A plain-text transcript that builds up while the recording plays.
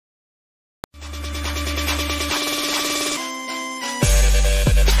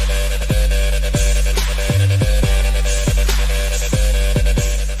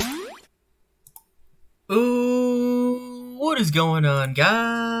is going on,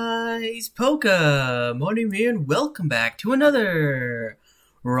 guys? Pokemonium here, and welcome back to another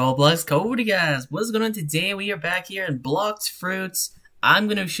Roblox code, guys. What's going on today? We are back here in Blox Fruits. I'm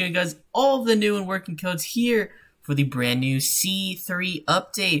going to show you guys all of the new and working codes here for the brand new C3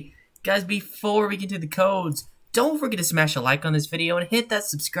 update. Guys, before we get to the codes, don't forget to smash a like on this video and hit that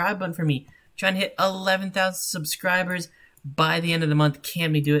subscribe button for me. Trying to hit 11,000 subscribers by the end of the month.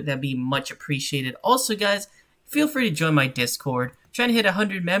 Can we do it? That'd be much appreciated. Also, guys, feel free to join my Discord. Trying to hit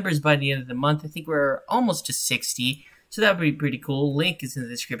 100 members by the end of the month. I think we're almost to 60, so that would be pretty cool. Link is in the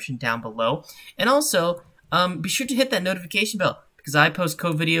description down below. And also, be sure to hit that notification bell, because I post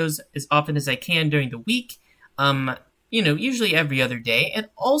code videos as often as I can during the week. You know, usually every other day. And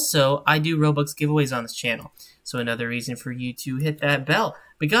also, I do Robux giveaways on this channel. So another reason for you to hit that bell.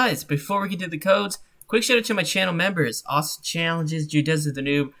 But guys, before we get to the codes, quick shout out to my channel members. Awesome Challenges, Judez the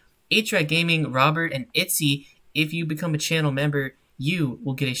Noob, H-Rat Gaming, Robert, and Itzy. If you become a channel member, you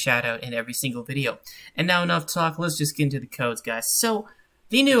will get a shout out in every single video. And now enough talk, let's just get into the codes, guys. So,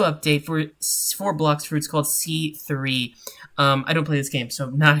 the new update for Blox Fruits called C3. I don't play this game, so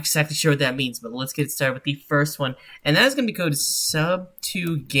I'm not exactly sure what that means, but let's get started with the first one. And that is going to be code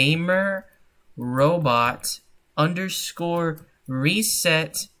sub2gamer robot _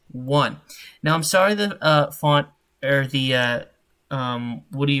 reset 1. Now, I'm sorry the font, or the,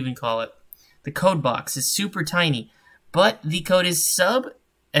 what do you even call it? The code box is super tiny, but the code is sub,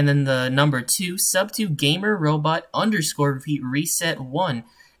 and then the number 2, sub2gamer robot _ reset 1,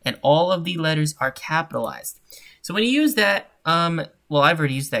 and all of the letters are capitalized. So when you use that, well, I've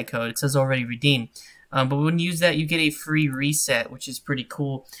already used that code. It says already redeemed. But when you use that, you get a free reset, which is pretty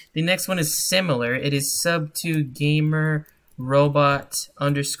cool. The next one is similar. It is sub2gamer robot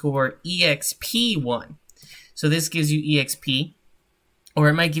 _ exp1. So this gives you exp, or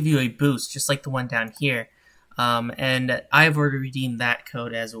it might give you a boost, just like the one down here. And I've already redeemed that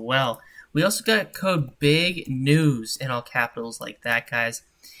code as well. We also got code big news in all capitals like that, guys.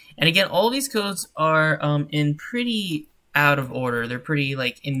 And again, all these codes are in pretty out of order. They're pretty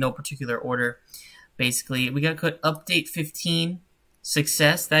like in no particular order. Basically, we got code update 15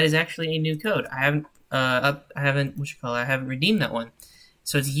 success. That is actually a new code. I haven't I haven't redeemed that one.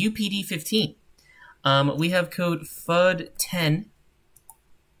 So it's UPD 15. We have code FUD 10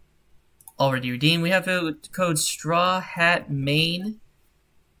 already redeemed. We have code straw hat main,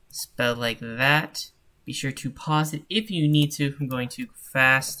 spelled like that. Be sure to pause it if you need to. I'm going too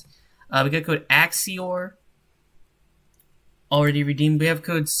fast. We got code Axior already redeemed. We have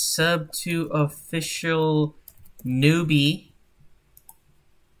code sub2 official newbie,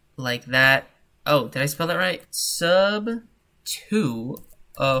 like that. Oh, did I spell that right? Sub2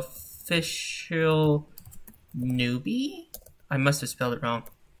 official newbie? I must have spelled it wrong.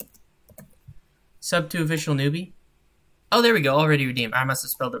 Sub2 official newbie? Oh, there we go. Already redeemed. I must have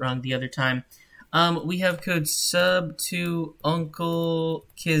spelled it wrong the other time. We have code sub2 Uncle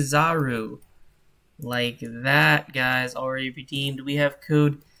Kizaru. Like that, guys. Already redeemed. We have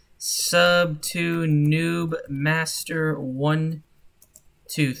code sub2 Noob Master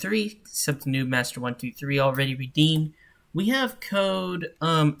 123. Sub2 Noob Master 123 already redeemed. We have code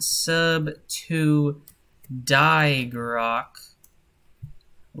sub2 Digrok.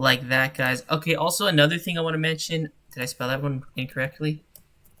 Like that, guys. Okay, also another thing I want to mention. Did I spell that one incorrectly?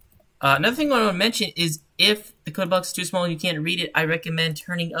 Another thing I want to mention is if the code box is too small and you can't read it, I recommend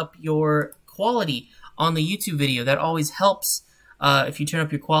turning up your quality on the YouTube video. That always helps. If you turn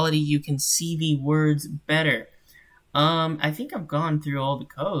up your quality, you can see the words better. I think I've gone through all the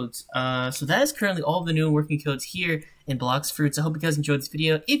codes. So that is currently all the new and working codes here in Blox Fruits. I hope you guys enjoyed this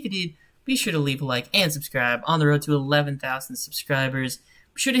video. If you did, be sure to leave a like and subscribe. On the road to 11,000 subscribers.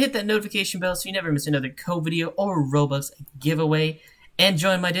 Be sure to hit that notification bell so you never miss another code video or Robux giveaway. And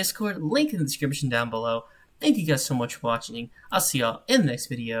join my Discord, link in the description down below. Thank you guys so much for watching. I'll see y'all in the next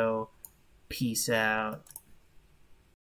video. Peace out.